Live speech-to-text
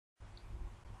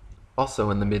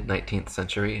Also in the mid-19th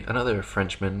century, another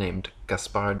Frenchman named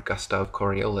Gaspard Gustave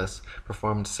Coriolis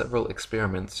performed several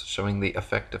experiments showing the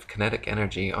effect of kinetic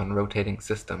energy on rotating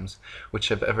systems, which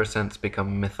have ever since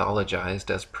become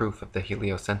mythologized as proof of the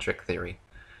heliocentric theory.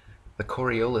 The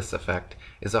Coriolis effect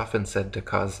is often said to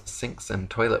cause sinks and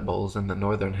toilet bowls in the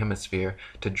northern hemisphere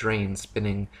to drain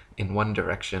spinning in one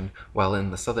direction, while in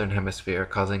the southern hemisphere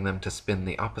causing them to spin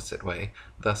the opposite way,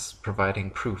 thus providing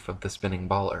proof of the spinning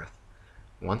ball earth.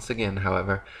 Once again,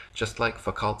 however, just like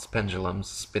Foucault's pendulums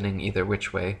spinning either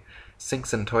which way,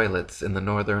 sinks and toilets in the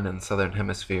northern and southern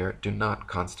hemisphere do not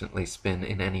constantly spin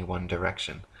in any one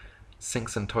direction.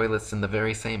 Sinks and toilets in the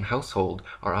very same household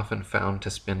are often found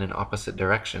to spin in opposite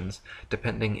directions,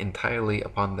 depending entirely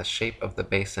upon the shape of the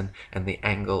basin and the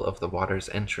angle of the water's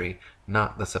entry,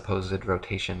 not the supposed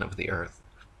rotation of the earth.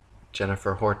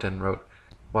 Jennifer Horton wrote,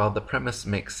 "While the premise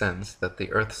makes sense that the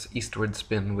Earth's eastward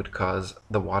spin would cause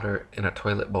the water in a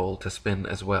toilet bowl to spin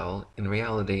as well, in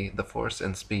reality the force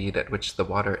and speed at which the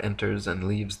water enters and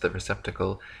leaves the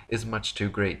receptacle is much too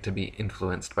great to be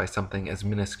influenced by something as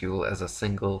minuscule as a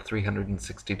single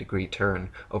 360-degree turn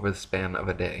over the span of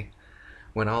a day.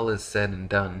 When all is said and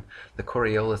done, the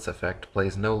Coriolis effect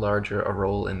plays no larger a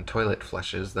role in toilet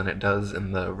flushes than it does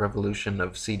in the revolution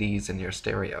of CDs in your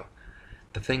stereo.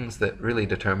 The things that really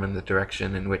determine the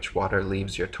direction in which water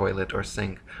leaves your toilet or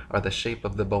sink are the shape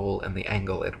of the bowl and the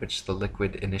angle at which the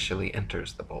liquid initially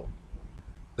enters the bowl."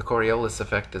 The Coriolis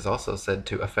effect is also said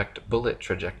to affect bullet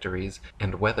trajectories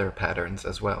and weather patterns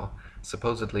as well,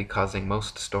 supposedly causing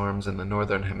most storms in the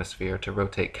northern hemisphere to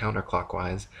rotate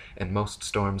counterclockwise and most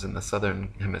storms in the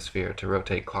southern hemisphere to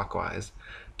rotate clockwise,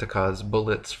 to cause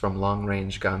bullets from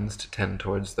long-range guns to tend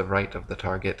towards the right of the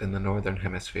target in the northern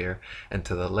hemisphere and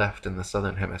to the left in the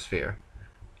southern hemisphere.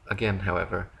 Again,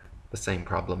 however, the same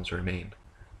problems remain.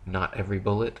 Not every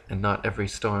bullet and not every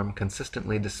storm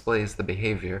consistently displays the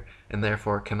behavior and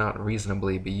therefore cannot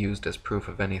reasonably be used as proof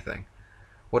of anything.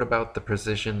 What about the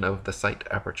precision of the sight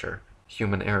aperture,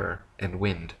 human error, and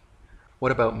wind?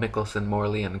 What about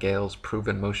Michelson-Morley and Gale's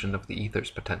proven motion of the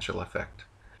ether's potential effect?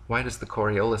 Why does the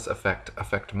Coriolis effect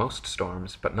affect most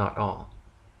storms, but not all?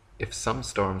 If some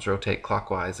storms rotate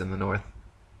clockwise in the north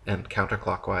and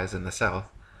counterclockwise in the south,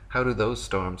 how do those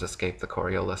storms escape the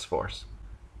Coriolis force?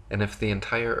 And if the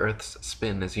entire Earth's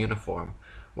spin is uniform,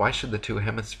 why should the two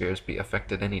hemispheres be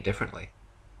affected any differently?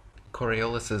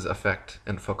 Coriolis's effect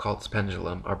and Foucault's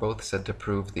pendulum are both said to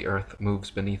prove the Earth moves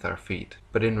beneath our feet,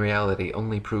 but in reality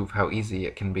only prove how easy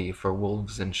it can be for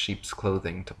wolves in sheep's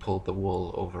clothing to pull the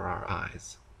wool over our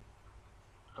eyes.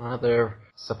 Another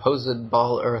supposed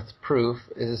ball earth proof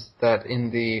is that in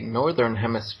the northern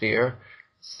hemisphere,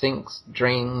 sinks,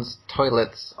 drains,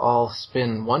 toilets all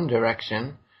spin one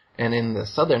direction, and in the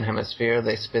southern hemisphere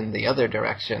they spin the other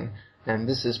direction, and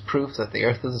this is proof that the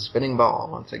earth is a spinning ball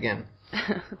once again.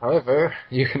 However,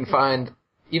 you can find,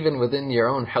 even within your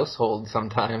own household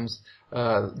sometimes,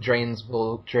 drains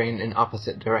will drain in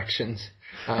opposite directions,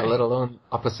 let alone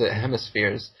opposite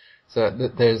hemispheres. So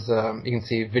there's you can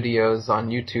see videos on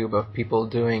YouTube of people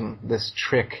doing this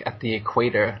trick at the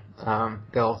equator.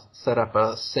 They'll set up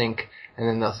a sink and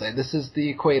then they'll say, "This is the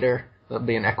equator." It'll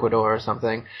be in Ecuador or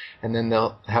something, and then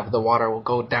they'll have the water will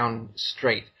go down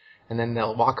straight, and then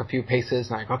they'll walk a few paces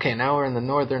and like, okay, now we're in the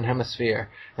northern hemisphere,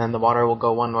 and the water will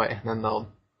go one way, and then they'll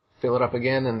fill it up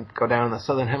again and go down in the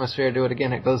southern hemisphere, do it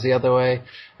again, it goes the other way.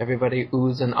 Everybody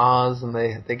oohs and ahs, and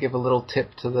they give a little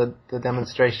tip to the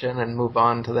demonstration and move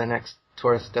on to their next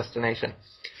tourist destination.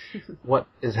 What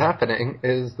is happening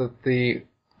is that the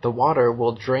water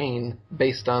will drain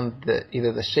based on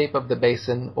either the shape of the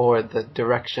basin or the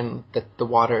direction that the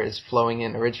water is flowing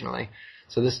in originally.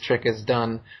 So this trick is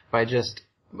done by just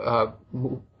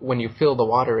when you fill the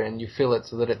water in, you fill it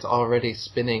so that it's already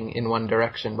spinning in one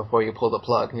direction before you pull the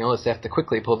plug. And you always have to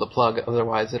quickly pull the plug,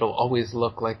 otherwise it'll always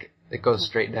look like it goes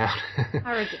straight down.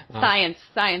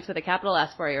 Science with a capital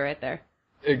S for you right there.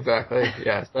 Exactly,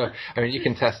 yeah. So, I mean, you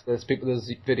can test this.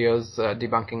 There's videos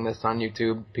debunking this on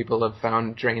YouTube. People have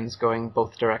found drains going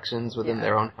both directions within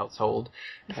their own household.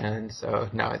 And so,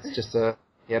 no, it's just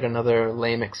yet another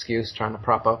lame excuse trying to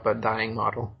prop up a dying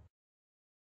model.